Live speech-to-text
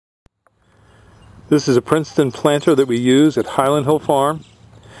This is a Princeton planter that we use at Highland Hill Farm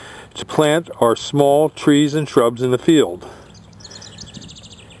to plant our small trees and shrubs in the field.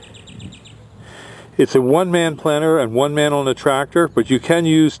 It's a one-man planter and one man on the tractor, but you can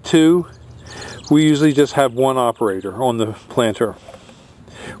use two. We usually just have one operator on the planter.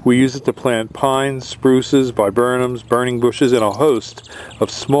 We use it to plant pines, spruces, viburnums, burning bushes, and a host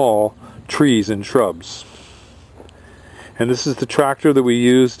of small trees and shrubs. And this is the tractor that we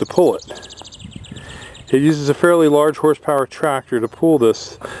use to pull it. It uses a fairly large horsepower tractor to pull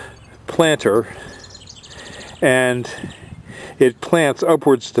this planter, and it plants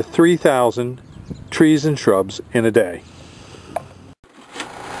upwards to 3,000 trees and shrubs in a day.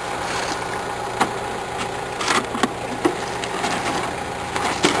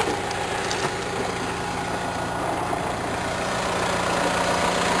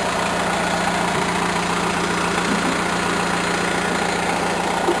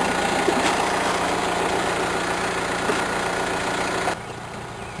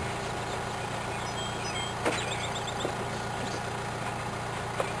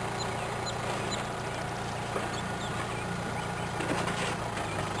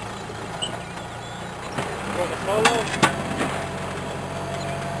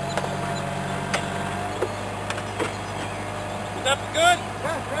 That's good?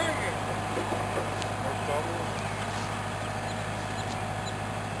 Yeah, very good.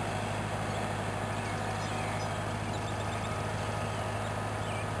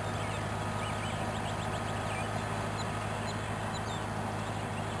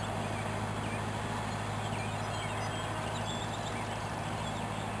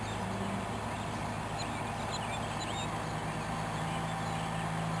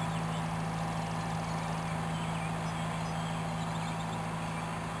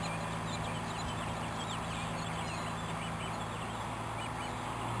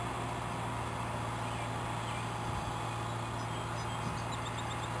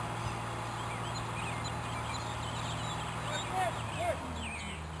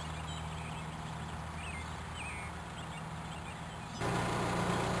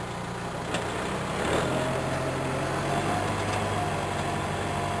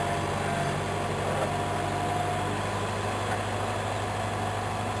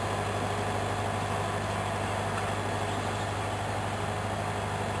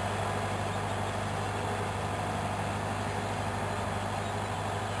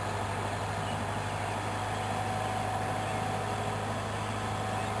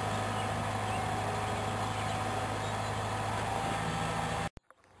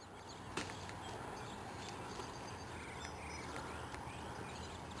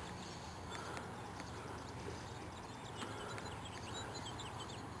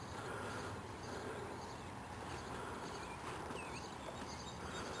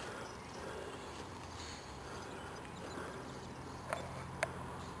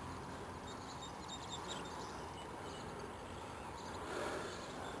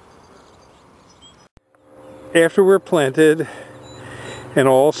 After we're planted and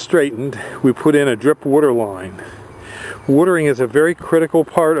all straightened, we put in a drip water line. Watering is a very critical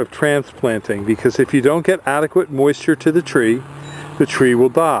part of transplanting because if you don't get adequate moisture to the tree will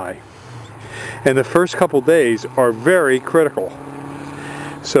die. And the first couple days are very critical.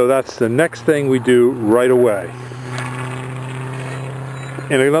 So that's the next thing we do right away.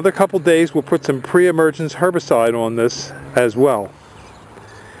 In another couple days, we'll put some pre-emergence herbicide on this as well.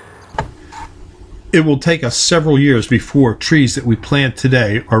 It will take us several years before trees that we plant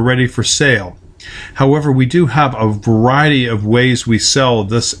today are ready for sale. However, we do have a variety of ways we sell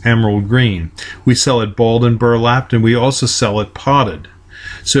this emerald green. We sell it balled and burlapped, and we also sell it potted.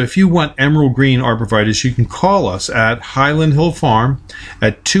 So if you want emerald green arborvitae, you can call us at Highland Hill Farm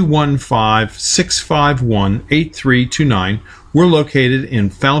at 215-651-8329. We're located in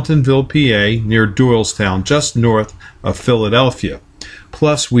Fountainville, PA, near Doylestown, just north of Philadelphia.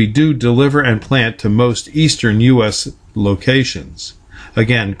 Plus, we do deliver and plant to most eastern U.S. locations.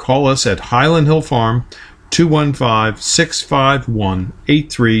 Again, call us at Highland Hill Farm,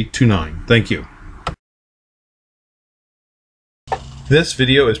 215-651-8329. Thank you. This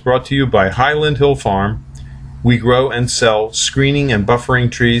video is brought to you by Highland Hill Farm. We grow and sell screening and buffering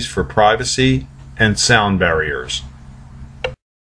trees for privacy and sound barriers.